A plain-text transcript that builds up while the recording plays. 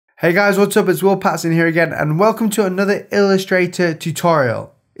Hey guys, what's up? It's Will Patson here again and welcome to another Illustrator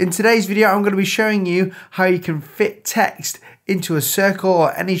tutorial. In today's video, I'm going to be showing you how you can fit text into a circle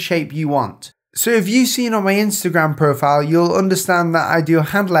or any shape you want. So if you've seen on my Instagram profile, you'll understand that I do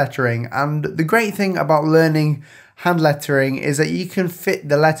hand lettering, and the great thing about learning hand lettering is that you can fit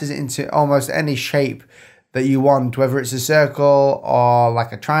the letters into almost any shape that you want, whether it's a circle or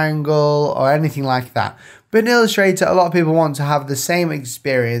like a triangle or anything like that. But in Illustrator, a lot of people want to have the same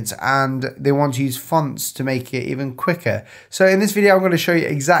experience and they want to use fonts to make it even quicker. So in this video, I'm going to show you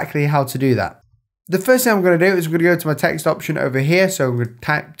exactly how to do that. The first thing I'm going to do is I'm going to go to my text option over here. So I'm going to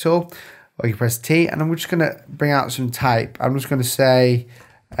type tool, or you press T, and I'm just going to bring out some type. I'm just going to say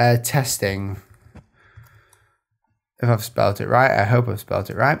testing. If I've spelled it right, I hope I've spelled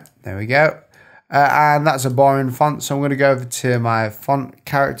it right. There we go. And that's a boring font, so I'm going to go over to my font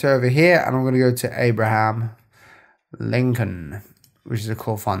character over here, and I'm going to go to Abraham Lincoln, which is a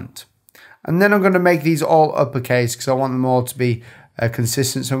cool font. And then I'm going to make these all uppercase because I want them all to be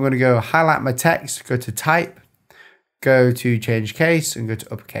consistent. So I'm going to go highlight my text, go to type, go to change case, and go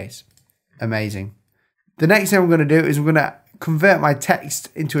to uppercase. Amazing. The next thing I'm going to do is I'm going to convert my text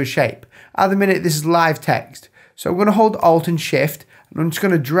into a shape. At the minute, this is live text. So I'm going to hold Alt and Shift, and I'm just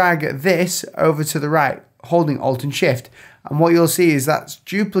going to drag this over to the right, holding Alt and Shift. And what you'll see is that's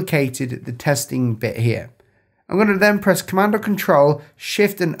duplicated the testing bit here. I'm going to then press Command or Control,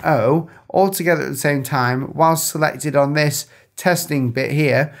 Shift and O all together at the same time while selected on this testing bit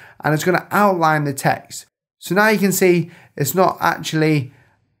here, and it's going to outline the text. So now you can see it's not actually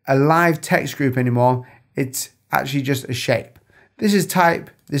a live text group anymore, it's actually just a shape. This is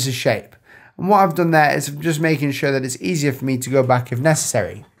type, this is shape. And what I've done there is I'm just making sure that it's easier for me to go back if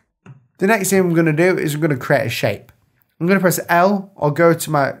necessary. The next thing I'm going to do is I'm going to create a shape. I'm going to press L or go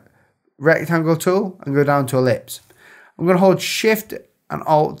to my rectangle tool and go down to ellipse. I'm going to hold Shift and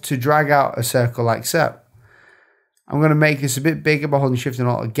Alt to drag out a circle like so. I'm going to make this a bit bigger by holding Shift and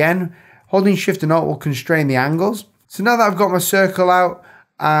Alt again. Holding Shift and Alt will constrain the angles. So now that I've got my circle out,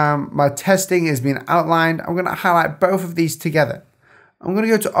 my testing has been outlined, I'm going to highlight both of these together. I'm going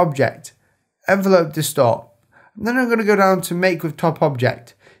to go to Object, Envelope Distort, and then I'm going to go down to Make with Top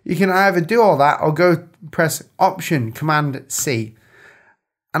Object. You can either do all that or go press Option Command C.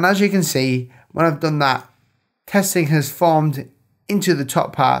 And as you can see, when I've done that, testing has formed into the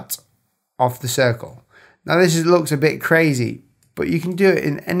top part of the circle. Now this looks a bit crazy, but you can do it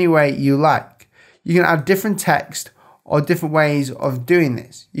in any way you like. You can add different text or different ways of doing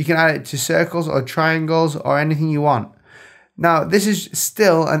this. You can add it to circles or triangles or anything you want. Now this is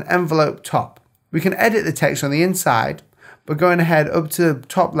still an envelope top. We can edit the text on the inside, but going ahead up to the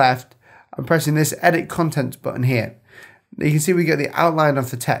top left and pressing this edit content button here. You can see we get the outline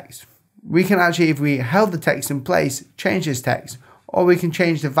of the text. We can actually, if we held the text in place, change this text, or we can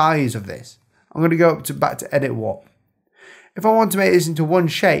change the values of this. I'm going to go up to back to edit warp. If I want to make this into one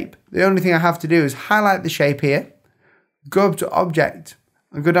shape, the only thing I have to do is highlight the shape here, go up to object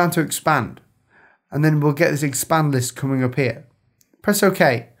and go down to expand. And then we'll get this expand list coming up here. Press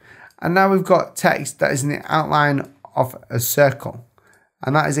OK. And now we've got text that is in the outline of a circle.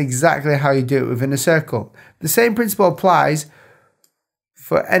 And that is exactly how you do it within a circle. The same principle applies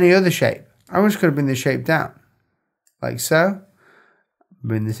for any other shape. I'm just going to bring this shape down. Like so.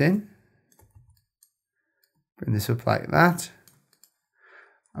 Bring this in. Bring this up like that.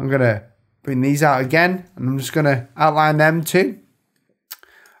 I'm going to bring these out again. And I'm just going to outline them too.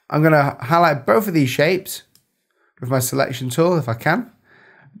 I'm going to highlight both of these shapes with my selection tool if I can.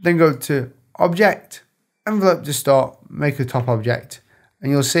 Then go to Object, Envelope Distort, Make a Top Object.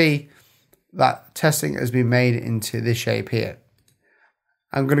 And you'll see that testing has been made into this shape here.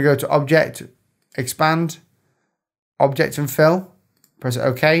 I'm going to go to Object, Expand, Object and Fill. Press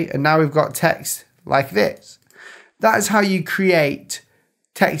OK. And now we've got text like this. That is how you create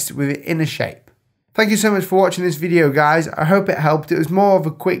text within a shape. Thank you so much for watching this video, guys. I hope it helped. It was more of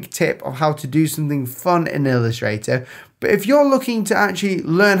a quick tip of how to do something fun in Illustrator. But if you're looking to actually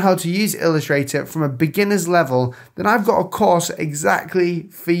learn how to use Illustrator from a beginner's level, then I've got a course exactly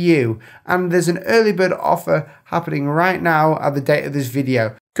for you. And there's an early bird offer happening right now at the date of this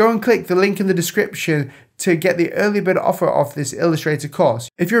video. Go and click the link in the description to get the early bird offer of this Illustrator course.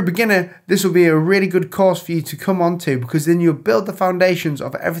 If you're a beginner, this will be a really good course for you to come onto, because then you'll build the foundations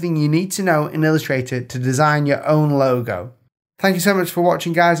of everything you need to know in Illustrator to design your own logo. Thank you so much for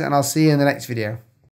watching, guys, and I'll see you in the next video.